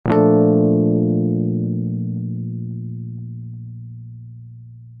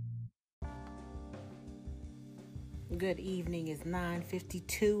Good evening. It's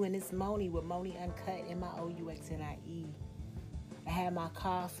 9:52 and it's Moni with Moni Uncut, MIOUXNIE. I had my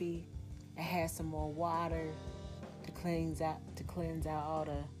coffee. I had some more water to cleanse out all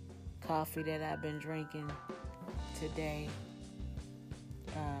the coffee that I've been drinking today.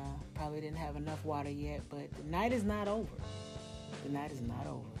 Probably didn't have enough water yet, but the night is not over. The night is not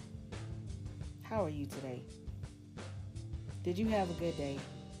over. How are you today? Did you have a good day?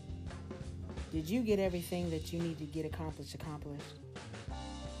 Did you get everything that you need to get accomplished?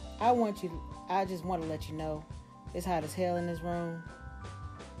 I just want to let you know, it's hot as hell in this room.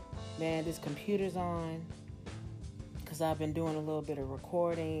 Man, this computer's on because I've been doing a little bit of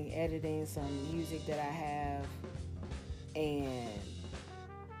recording, editing some music that I have, and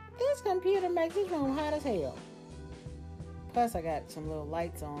this computer makes this room hot as hell. Plus, I got some little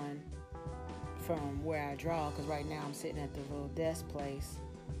lights on from where I draw, because right now I'm sitting at the little desk place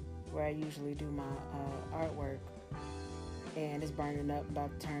where I usually do my artwork, and it's burning up.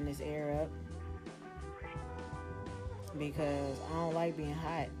 About to turn this air up because I don't like being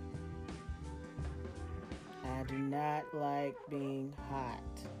hot. I do not like being hot.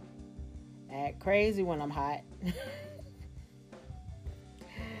 I act crazy when I'm hot.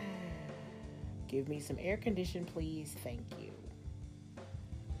 Give me some air condition, please. Thank you.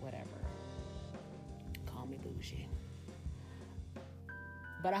 Whatever. Call me bougie.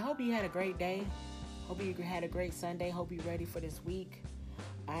 But I hope you had a great day. Hope you had a great Sunday. Hope you're ready for this week.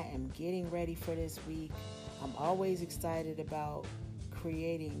 I am getting ready for this week. I'm always excited about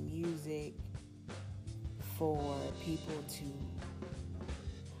creating music for people to...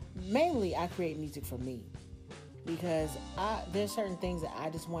 Mainly, I create music for me. Because there's certain things that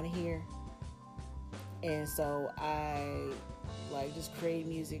I just want to hear. And so I just create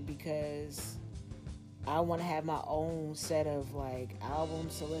music because I want to have my own set of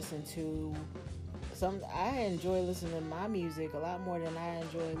albums to listen to. I enjoy listening to my music a lot more than I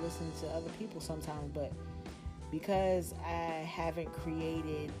enjoy listening to other people sometimes, but because I haven't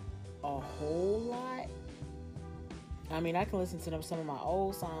created a whole lot, I mean, I can listen to some of my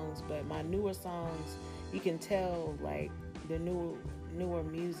old songs, but my newer songs, you can tell the newer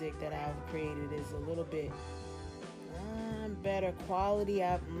music that I've created is a little bit better quality.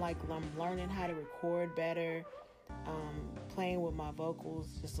 I'm learning how to record better, playing with my vocals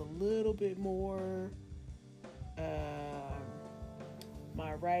just a little bit more.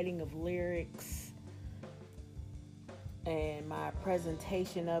 My writing of lyrics and my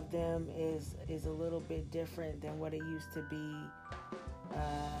presentation of them is a little bit different than what it used to be.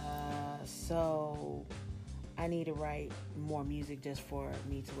 So I need to write more music just for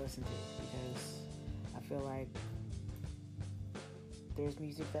me to listen to, because I feel like there's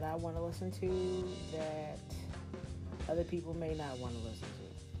music that I want to listen to that other people may not want to listen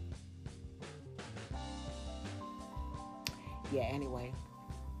to. Yeah, anyway.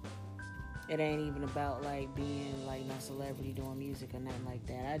 It ain't even about being no celebrity doing music or nothing like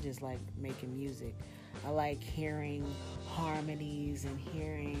that. I just like making music. I like hearing harmonies and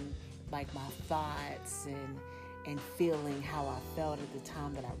hearing my thoughts and feeling how I felt at the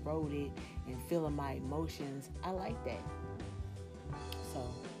time that I wrote it and feeling my emotions. I like that. So,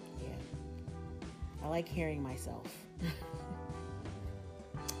 yeah. I like hearing myself.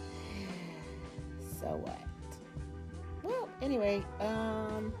 So what? Well, anyway,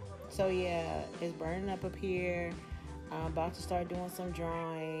 so yeah, it's burning up here. I'm about to start doing some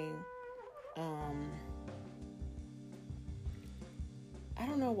drawing. I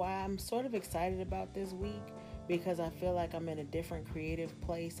don't know why I'm sort of excited about this week, because I feel like I'm in a different creative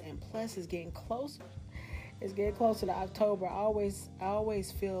place, and plus it's getting closer. It's getting closer to October. I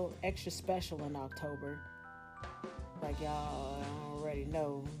always feel extra special in October. Y'all already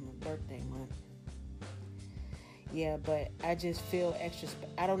know, my birthday month. Yeah, but I just feel extra.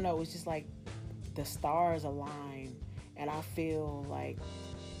 I don't know. It's just the stars align, and I feel I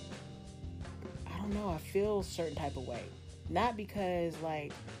don't know. I feel a certain type of way. Not because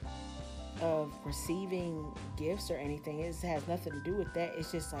of receiving gifts or anything. It has nothing to do with that.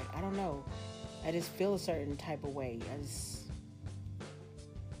 It's just I don't know. I just feel a certain type of way.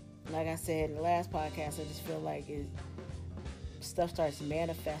 Like I said in the last podcast, I just feel stuff starts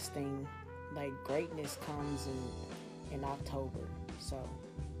manifesting. Greatness comes in October. So,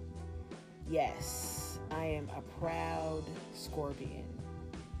 yes, I am a proud Scorpion.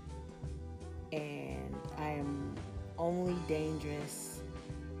 And I am only dangerous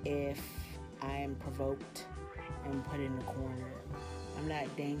if I am provoked and put in the corner. I'm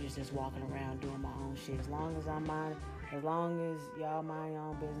not dangerous just walking around doing my own shit. As long as y'all mind your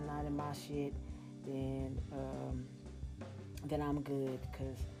own business, not in my shit, then I'm good.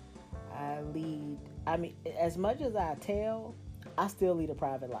 Because I lead, I mean, as much as I tell, I still lead a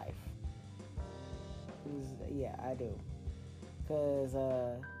private life. Yeah, I do. Because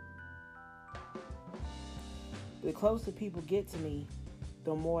the closer people get to me,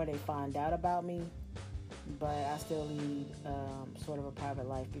 the more they find out about me. But I still lead sort of a private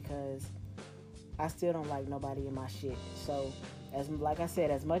life because I still don't like nobody in my shit. So, as like I said,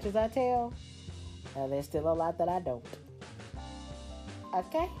 as much as I tell, there's still a lot that I don't.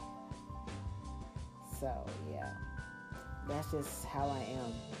 Okay? So, yeah. That's just how I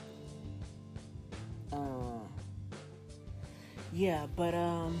am. Yeah, but,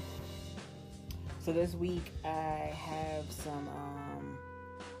 so this week I have some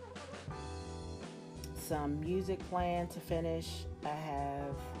music planned to finish. I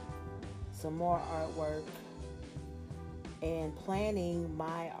have some more artwork and planning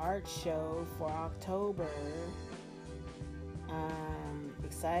my art show for October. I'm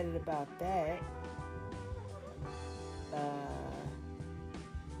excited about that.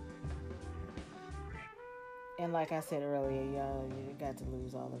 And like I said earlier, y'all, you got to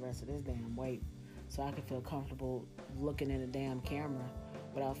lose all the rest of this damn weight so I can feel comfortable looking in a damn camera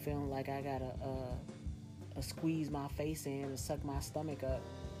without feeling like I gotta squeeze my face in and suck my stomach up.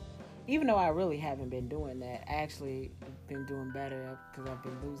 Even though I really haven't been doing that, I actually been doing better because I've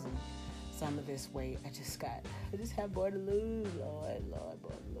been losing some of this weight. I just have more to lose, Lord, more to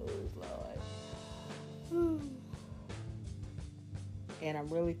lose, Lord. And I'm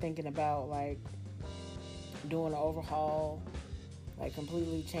really thinking about like doing an overhaul, like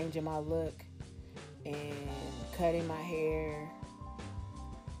completely changing my look and cutting my hair.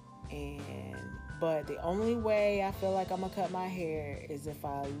 But the only way I feel like I'm gonna cut my hair is if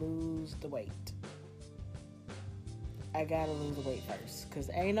I lose the weight. I gotta lose the weight first,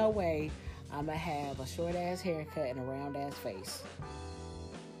 cause ain't no way I'm gonna have a short ass haircut and a round ass face.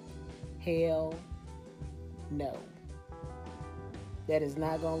 Hell no. That is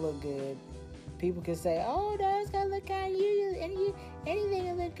not gonna look good. People can say, "Oh, that's gonna look on you, and anything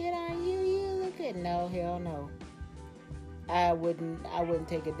will look good on you. You look good." No, hell no. I wouldn't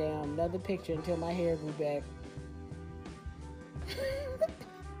take a damn another picture until my hair grew back.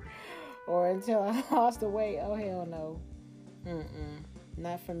 Or until I lost the weight. Oh, hell no.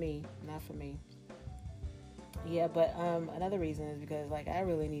 Not for me. Not for me. Yeah, but another reason is because like I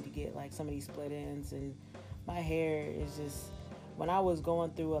really need to get like some of these split ends, and my hair is just, when I was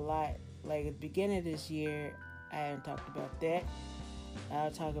going through a lot, like at the beginning of this year, I hadn't talked about that.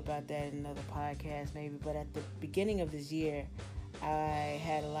 I'll talk about that in another podcast maybe. But at the beginning of this year, I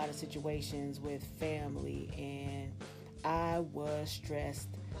had a lot of situations with family, and I was stressed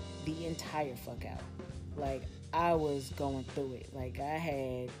the entire fuck out. Like, I was going through it. Like, I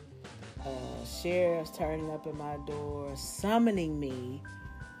had sheriffs turning up at my door, summoning me,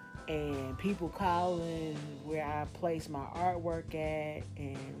 and people calling where I placed my artwork at,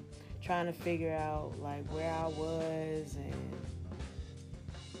 and trying to figure out, like, where I was, and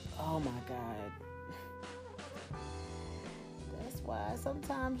oh my God. That's why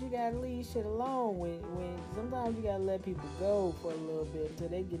sometimes you gotta leave shit alone. When sometimes you gotta let people go for a little bit until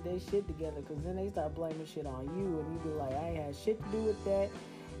they get their shit together, because then they start blaming shit on you, and you be like, I ain't had shit to do with that.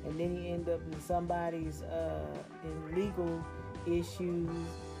 And then you end up in somebody's in legal issues,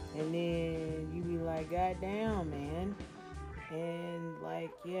 and then you be like, God damn, man. And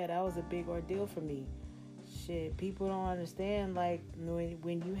like, yeah, that was a big ordeal for me. Shit, people don't understand, like,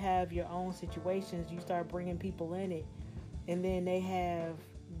 when you have your own situations, you start bringing people in it, and then they have,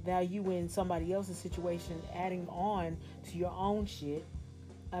 now you in somebody else's situation, adding on to your own shit.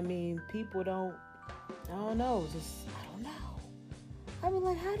 I mean, people don't, I don't know, I mean,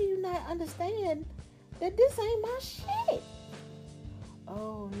 like, how do you not understand that this ain't my shit?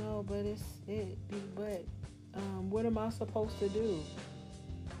 Oh no, but what am I supposed to do?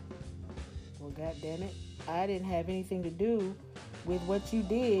 Well, God damn it, I didn't have anything to do with what you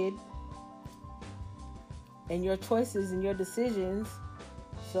did and your choices and your decisions.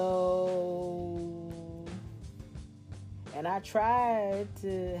 So, and I tried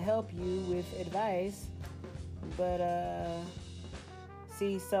to help you with advice, but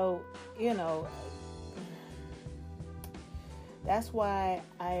see, so, you know, that's why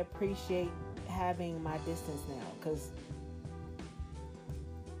I appreciate having my distance now, because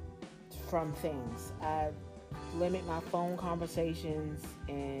from things, I limit my phone conversations,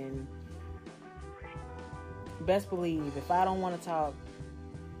 and best believe if I don't want to talk,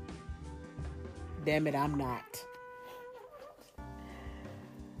 damn it, I'm not.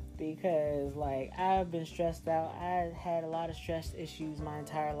 Because, like, I've been stressed out. I had a lot of stress issues my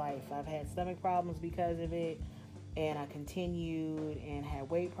entire life. I've had stomach problems because of it. and I continued and had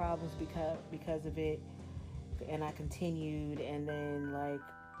weight problems because of it, and I continued, and then like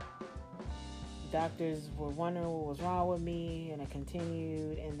doctors were wondering what was wrong with me, and I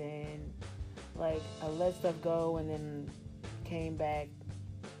continued, and then like I let stuff go, and then came back.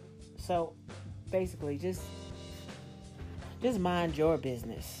 So basically, just mind your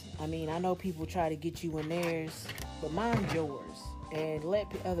business. I mean, I know people try to get you in theirs, but mind yours, and let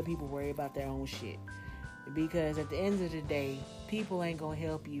other people worry about their own shit. Because at the end of the day, people ain't gonna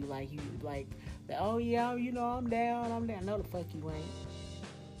help you like you like. Oh yeah, you know I'm down. No, the fuck you ain't.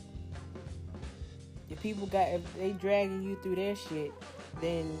 If they dragging you through their shit,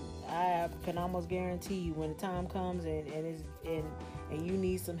 then I can almost guarantee you when the time comes and you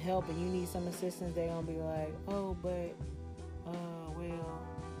need some help and you need some assistance, they gonna be like, oh, but well,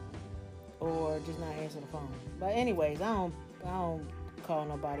 or just not answer the phone. But anyways, I don't call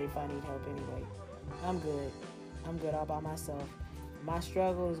nobody if I need help anyway. I'm good all by myself. My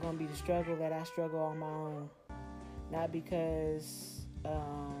struggle is gonna be the struggle that I struggle on my own, not because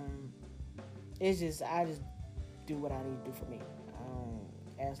it's just I just do what I need to do for me. I don't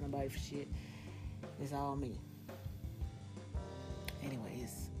ask nobody for shit. It's all me.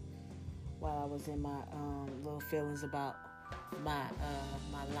 Anyways, while I was in my little feelings about my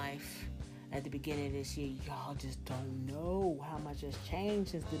life at the beginning of this year, y'all just don't know how much has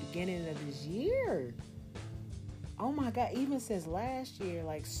changed since the beginning of this year. Oh my God, even since last year,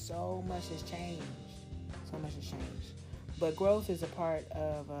 like so much has changed. So much has changed. But growth is a part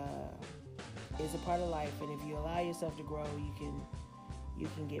of life, and if you allow yourself to grow, you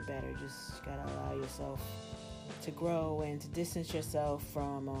can get better. Just gotta allow yourself to grow and to distance yourself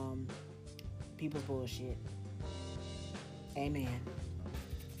from people's bullshit. Amen.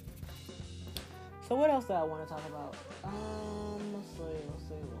 So what else do I want to talk about? Let's see.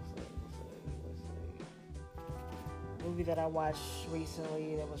 Movie that I watched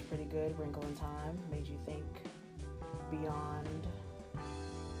recently that was pretty good, Wrinkle in Time, made you think beyond,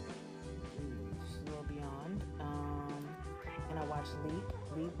 just a little beyond. And I watched Leap.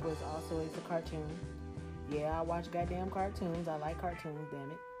 Leap was also, it's a cartoon. Yeah, I watch goddamn cartoons. I like cartoons,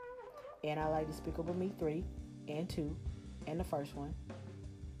 damn it. And I like Despicable Me 3 and 2 and the first one.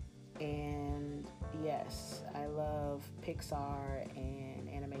 And yes, I love Pixar and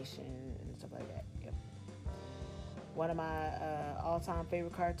animation and stuff like that. Yep. One of my all-time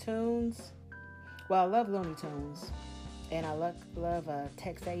favorite cartoons. Well, I love Looney Tunes, and I love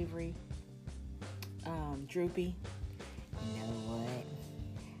Tex Avery, Droopy. You know what?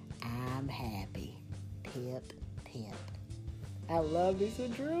 I'm happy. Pip, Pip. I love me some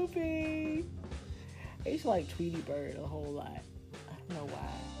Droopy. I used to like Tweety Bird a whole lot. I don't know why,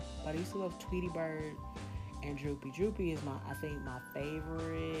 but I used to love Tweety Bird and Droopy. Droopy is I think my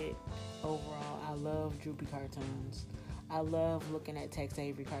favorite overall. I love Droopy cartoons. I love looking at Tex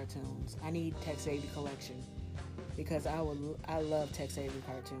Avery cartoons. I need Tex Avery collection because I love Tex Avery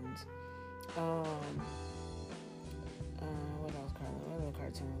cartoons. What else? What other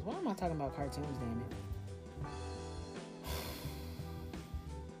cartoons? Why am I talking about cartoons? Damn it.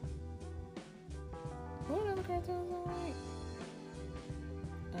 What other cartoons I like?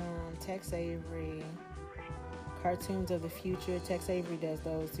 Tex Avery. Cartoons of the Future. Tex Avery does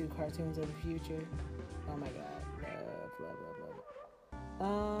those two. Cartoons of the Future. Oh my God.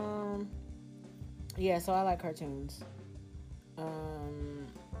 Love. Yeah, so I like cartoons. I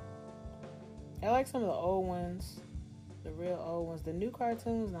like some of the old ones. The real old ones. The new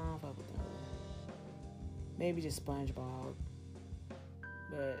cartoons, no, I don't fuck with them. Maybe just SpongeBob.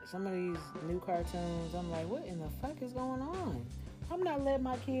 But some of these new cartoons, I'm like, what in the fuck is going on? I'm not letting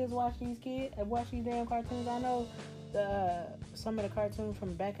my kids watch these damn cartoons. I know some of the cartoons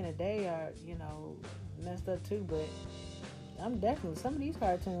from back in the day are, messed up too, but I'm definitely, some of these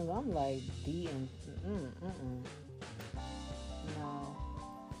cartoons, I'm like, no.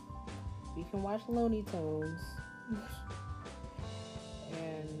 We can watch Looney Tunes.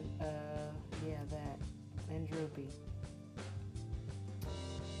 And, that. And Droopy.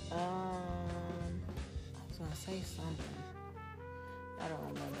 I was gonna say something. I don't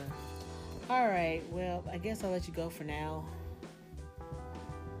remember. Alright, well, I guess I'll let you go for now.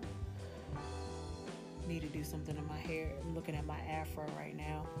 Need to do something in my hair. I'm looking at my afro right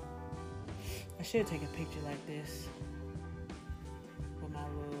now. I should take a picture like this with my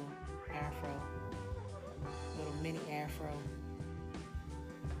little afro. Little mini afro.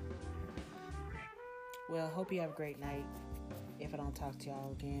 Well, hope you have a great night. If I don't talk to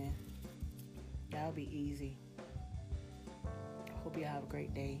y'all again, that'll be easy. Hope you have a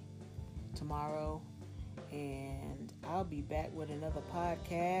great day tomorrow, and I'll be back with another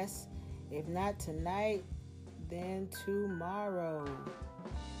podcast. If not tonight, than tomorrow.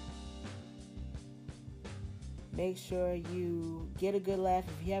 Make sure you get a good laugh.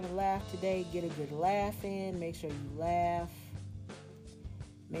 If you haven't laughed today, get a good laugh in. Make sure you laugh.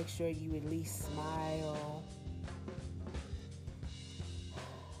 Make sure you at least smile.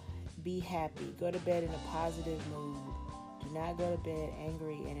 Be happy. Go to bed in a positive mood. Do not go to bed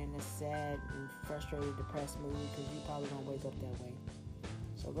angry and in a sad and frustrated, depressed mood, because you probably don't wake up that way.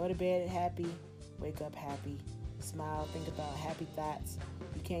 So go to bed happy. Wake up happy. Smile. Think about happy thoughts.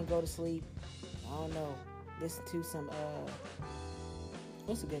 You can't go to sleep. I don't know. Listen to some,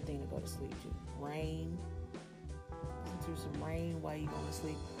 what's a good thing to go to sleep to? Rain. Listen to some rain while you're going to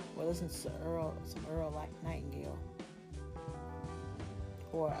sleep. Or listen to some Earl Nightingale.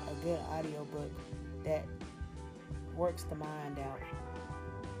 Or a good audiobook that works the mind out.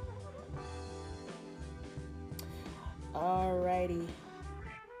 Alrighty.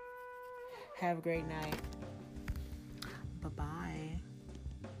 Have a great night.